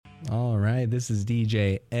All right, this is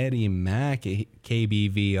DJ Eddie Mack at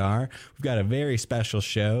KBVR. We've got a very special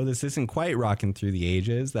show. This isn't quite Rocking Through the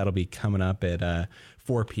Ages. That'll be coming up at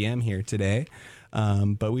 4 p.m. here today.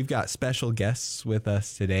 But we've got special guests with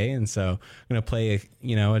us today, and so I'm going to play a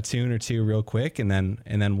tune or two real quick, and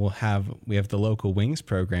then we have the local Wings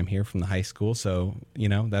program here from the high school. So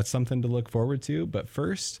that's something to look forward to. But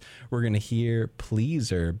first, we're going to hear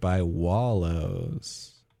 "Pleaser" by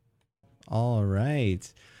Wallows. All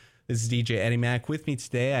right. This is DJ Eddie Mack. With me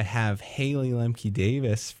today, I have Haley Lemke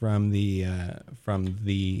Davis from the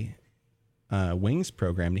Wings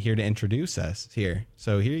program here to introduce us here.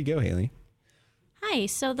 So here you go, Haley. Hi,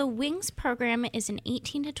 so the W.I.N.G.S program is an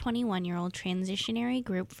 18 to 21-year-old transitionary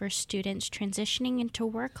group for students transitioning into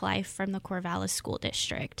work life from the Corvallis School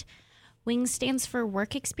District. W.I.N.G.S stands for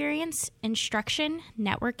Work Experience, Instruction,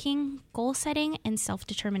 Networking, Goal Setting, and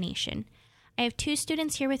Self-Determination. I have 2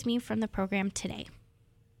 students here with me from the program today.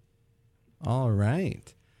 All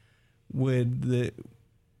right. Would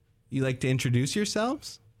you like to introduce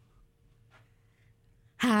yourselves?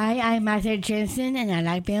 Hi, I'm Arthur Jensen, and I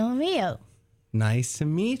like being on radio. Nice to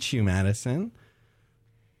meet you, Madison.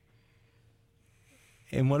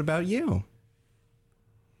 And what about you?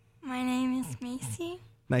 My name is Macy.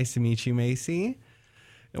 Nice to meet you, Macy.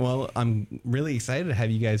 Well, I'm really excited to have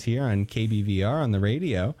you guys here on KBVR on the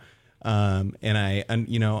radio. And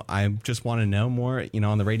I just want to know more.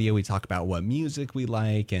 On the radio we talk about what music we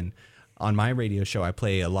like, and on my radio show I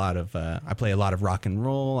play a lot of rock and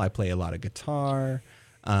roll. I play a lot of guitar.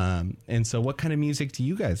 And so, what kind of music do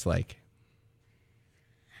you guys like?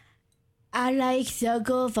 I like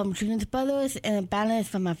Circle from Jonas Brothers and a balance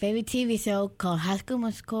from my favorite TV show called High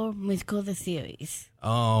School Musical the series.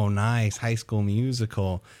 Oh, nice. High School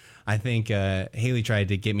Musical. I think Haley tried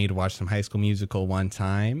to get me to watch some High School Musical one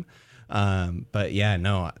time. But yeah,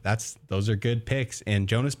 no, those are good picks. And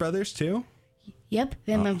Jonas Brothers too? Yep,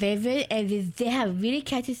 they're my favorite, and they have really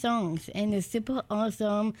catchy songs, and they're super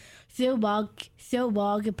awesome. So walk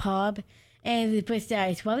pop, and the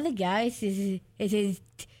besides, one of the guys is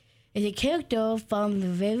a character from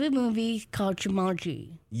the favorite movie called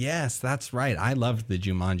Jumanji. Yes, that's right. I loved the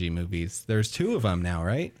Jumanji movies. There's 2 of them now,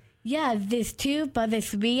 right? Yeah, there's 2, but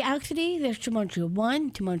there's 3 actually. There's Jumanji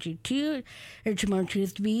 1, Jumanji 2, and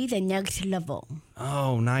Jumanji 3, the next level.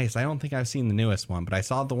 Oh, nice. I don't think I've seen the newest one, but I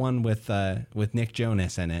saw the one with Nick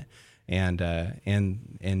Jonas in it, and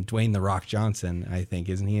Dwayne "The Rock" Johnson. I think,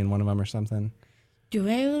 isn't he in one of them or something?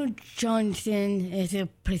 Dwayne Johnson is a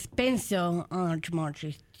Spencer on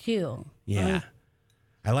Jumanji 2. Yeah,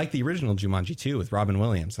 I like the original Jumanji 2 with Robin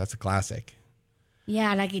Williams. That's a classic.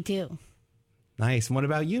 Yeah, I like it too. Nice. And what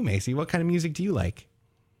about you, Macy? What kind of music do you like?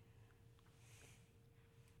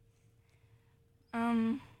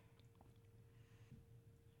 I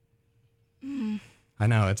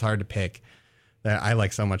know, it's hard to pick. I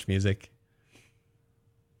like so much music.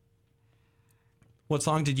 What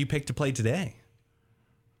song did you pick to play today?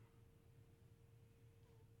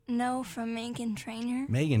 No, from Meghan Trainor.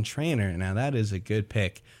 Meghan Trainor. Now, that is a good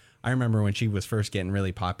pick. I remember when she was first getting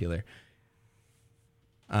really popular.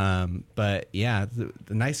 But yeah, it's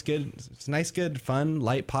nice, good, fun,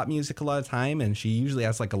 light pop music a lot of time, and she usually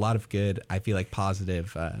has like a lot of good, I feel like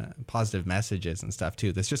positive messages and stuff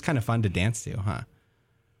too. That's just kind of fun to dance to, huh?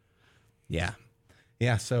 Yeah.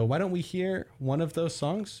 So why don't we hear one of those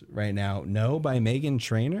songs right now? "No" by Meghan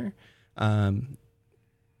Trainor.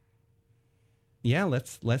 Yeah,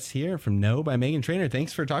 let's hear from "No" by Meghan Trainor.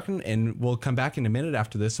 Thanks for talking, and we'll come back in a minute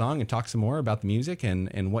after this song and talk some more about the music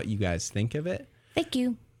and what you guys think of it. Thank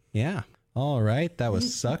you. Yeah. All right. That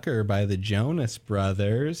was "Sucker" by the Jonas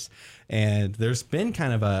Brothers. And there's been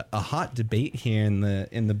kind of a hot debate here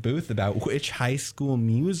in the booth about which High School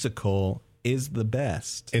Musical is the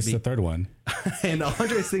best. It's the third one. And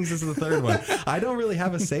Andres thinks it's the third one. I don't really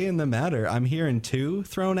have a say in the matter. I'm hearing 2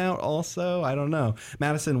 thrown out also. I don't know.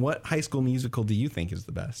 Madison, what High School Musical do you think is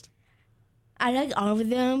the best? I like all of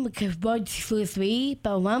them because both 2 or 3,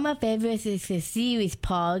 but one of my favorites is the series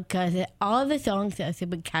part because all the songs are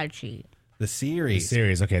super catchy. The series.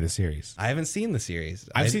 Okay, the series. I haven't seen the series.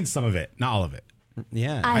 I've seen some of it, not all of it.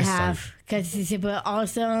 Yeah. I have, because it's super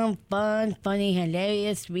awesome, fun, funny,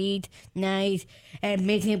 hilarious, sweet, nice, and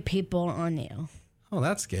amazing people on there. Oh,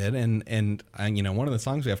 that's good. And one of the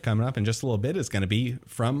songs we have coming up in just a little bit is going to be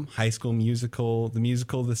from High School Musical,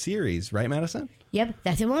 the series, right, Madison? Yep,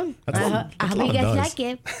 that's the one. I hope you guys like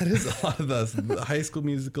it. That is a lot of those. The High School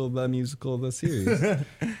Musical, the series.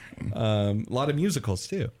 A lot of musicals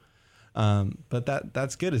too. But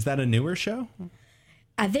that's good. Is that a newer show?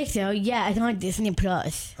 I think so. Yeah, it's on Disney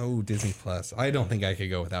Plus. Oh, Disney Plus. I don't think I could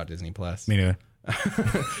go without Disney Plus. Me neither.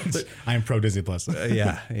 I am pro Disney Plus.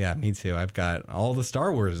 Yeah, me too. I've got all the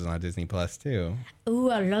Star Wars on Disney Plus too. Ooh,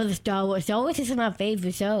 I love the Star Wars. Star Wars is my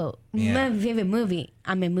favorite show. Yeah. My favorite movie.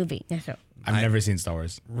 Movie. That's all. I've never seen Star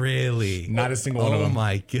Wars. Really? Not a single one of Oh them.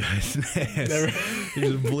 my goodness. You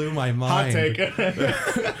just blew my mind. Hot take.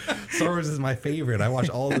 Star Wars is my favorite. I watch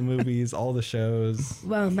all the movies, all the shows.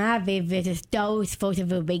 Well, my favorite is Star Wars Force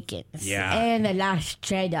Awakens. Yeah. And The Last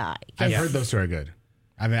Jedi. I've heard those two are good.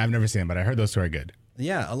 I mean, I've never seen them, but I heard those two are good.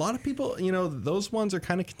 Yeah, a lot of people, those ones are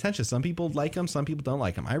kind of contentious. Some people like them, some people don't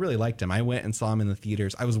like them. I really liked them. I went and saw them in the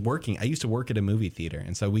theaters. I used to work at a movie theater,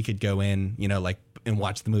 and so we could go in, and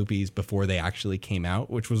watch the movies before they actually came out,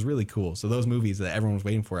 which was really cool. So those movies that everyone was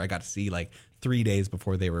waiting for, I got to see like 3 days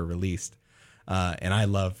before they were released. And I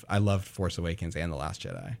loved Force Awakens and The Last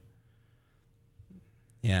Jedi.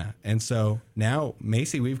 Yeah, and so now,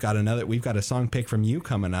 Macy, we've got a song pick from you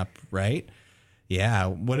coming up, right? Yeah,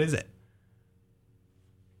 what is it?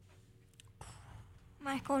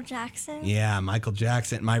 Michael Jackson. Yeah, Michael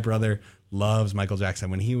Jackson. My brother loves Michael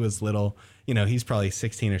Jackson. When he was little, he's probably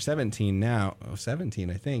 16 or 17 now. Oh, 17,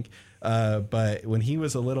 I think. But when he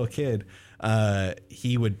was a little kid,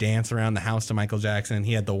 he would dance around the house to Michael Jackson.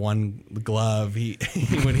 He had the one glove.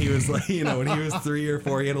 When he was like, when he was 3 or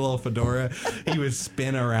 4, he had a little fedora. He would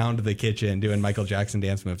spin around the kitchen doing Michael Jackson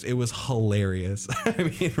dance moves. It was hilarious. I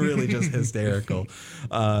mean, really just hysterical.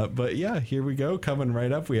 But yeah, here we go. Coming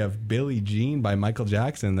right up, we have Billie Jean by Michael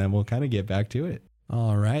Jackson. Then we'll kind of get back to it.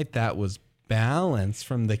 All right, that was Balance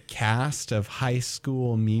from the cast of High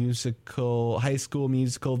School Musical,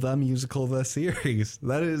 the musical, the series.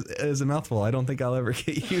 That is a mouthful. I don't think I'll ever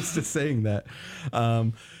get used to saying that.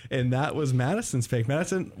 And that was Madison's pick.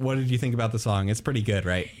 Madison, what did you think about the song? It's pretty good,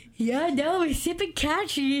 right? Yeah, no, it's super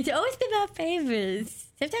catchy. It's always been my favorites.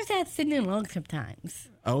 Sometimes I have to sing along sometimes.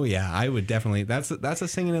 Oh yeah, I would definitely. That's a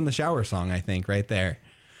singing in the shower song, I think, right there.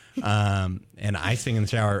 And I sing in the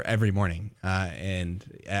shower every morning. And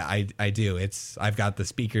I do. I've got the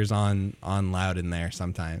speakers on loud in there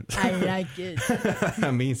sometimes. I like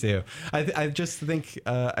it. Me too. I just think,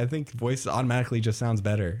 voice automatically just sounds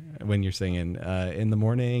better when you're singing, in the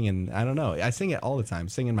morning. And I don't know, I sing it all the time,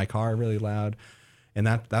 sing in my car really loud. And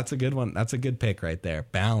that's a good one. That's a good pick right there.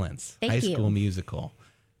 Balance. Thank High you. School Musical,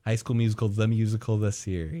 the musical, the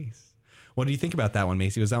series. What do you think about that one,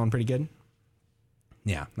 Macy? Was that one pretty good?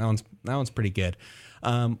 Yeah, that one's pretty good.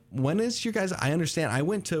 When is your guys? I understand. I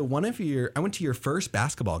went to your first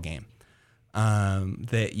basketball game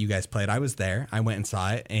that you guys played. I was there. I went and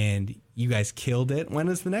saw it, and you guys killed it. When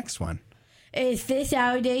is the next one? It's this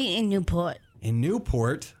Saturday in Newport. In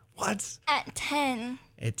Newport? What? At 10.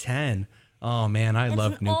 At 10. Oh man, I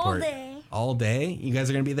love an Newport. all day. All day? You guys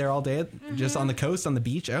are gonna be there all day? Just on the coast, on the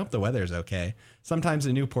beach? I hope the weather's okay. Sometimes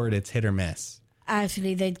in Newport, it's hit or miss.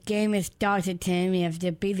 Actually, the game starts at 10. We have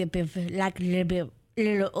to be there like a little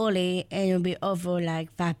early, and it'll be over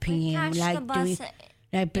like 5 p.m. Catch Like the bus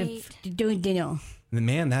at 8. doing dinner.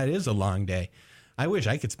 Man, that is a long day. I wish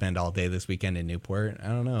I could spend all day this weekend in Newport. I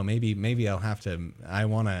don't know. Maybe I'll have to. I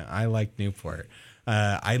like Newport.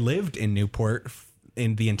 I lived in Newport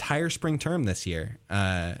in the entire spring term this year,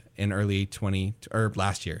 in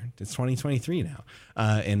last year. It's 2023 now.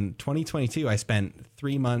 In 2022, I spent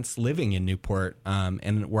 3 months living in Newport,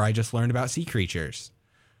 and where I just learned about sea creatures.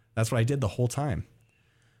 That's what I did the whole time.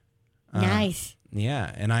 Nice.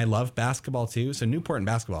 Yeah, and I love basketball too. So Newport and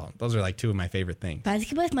basketball, those are like two of my favorite things.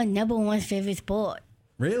 Basketball is my number one favorite sport.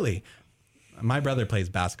 Really? My brother plays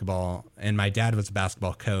basketball, and my dad was a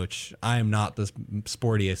basketball coach. I am not the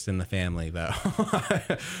sportiest in the family, though.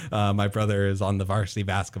 My brother is on the varsity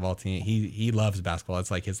basketball team. He loves basketball.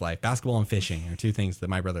 It's like his life. Basketball and fishing are two things that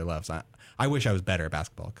my brother loves. I wish I was better at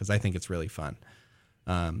basketball because I think it's really fun.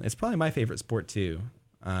 It's probably my favorite sport, too.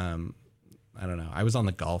 I don't know. I was on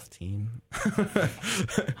the golf team.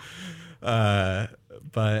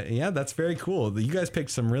 But yeah, that's very cool. You guys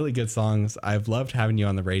picked some really good songs. I've loved having you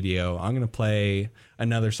on the radio. I'm going to play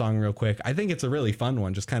another song real quick. I think it's a really fun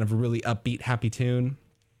one, just kind of a really upbeat, happy tune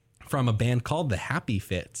from a band called the Happy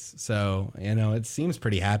Fits. So, it seems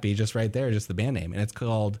pretty happy just right there, just the band name. And it's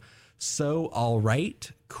called So All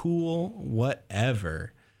Right, Cool,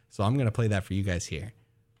 Whatever. So I'm going to play that for you guys here.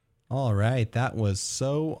 All right, that was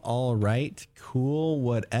So All Right, Cool,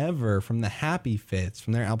 Whatever from the Happy Fits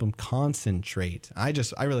from their album Concentrate. I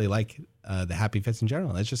really like the Happy Fits in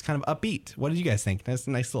general. It's just kind of upbeat. What did you guys think? That's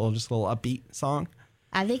a nice little upbeat song.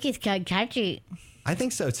 I think it's kind of catchy. I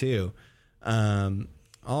think so too.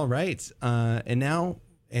 All right, and now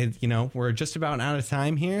And, you know, we're just about out of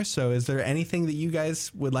time here. So is there anything that you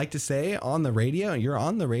guys would like to say on the radio? You're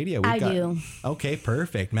on the radio. I do. Okay,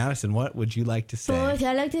 perfect. Madison, what would you like to say? First,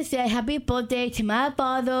 I'd like to say happy birthday to my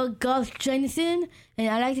father, Gus Jensen. And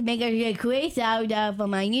I'd like to make a great shout out for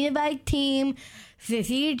my Unified team,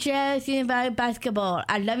 Cecilia Chess Unified Basketball.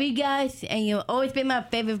 I love you guys, and you've always been my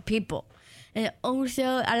favorite people. And also,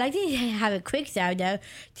 I'd like to have a quick shout out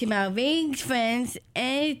to my W.I.N.G.S friends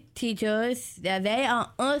and teachers. That they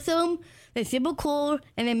are awesome, they're super cool,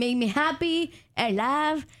 and they make me happy and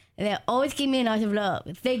laugh, and they always give me a lot of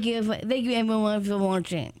love. Thank you everyone for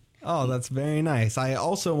watching. Oh, that's very nice. I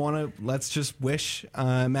also want to, let's just wish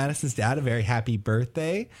Madison's dad a very happy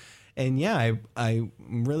birthday. And yeah, I'm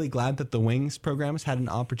really glad that the W.I.N.G.S program has had an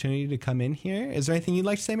opportunity to come in here. Is there anything you'd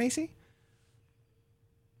like to say, Macy?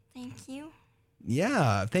 Thank you.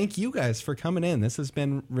 Yeah, thank you guys for coming in. This has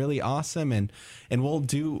been really awesome, and we'll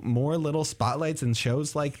do more little spotlights and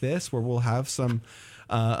shows like this where we'll have some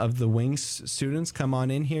of the W.I.N.G.S students come on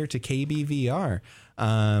in here to KBVR.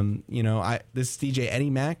 You know, this is DJ Eddie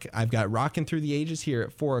Mack. I've got Rockin' Through the Ages here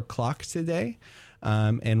at 4:00 today,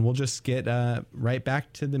 and we'll just get right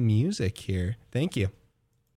back to the music here. Thank you.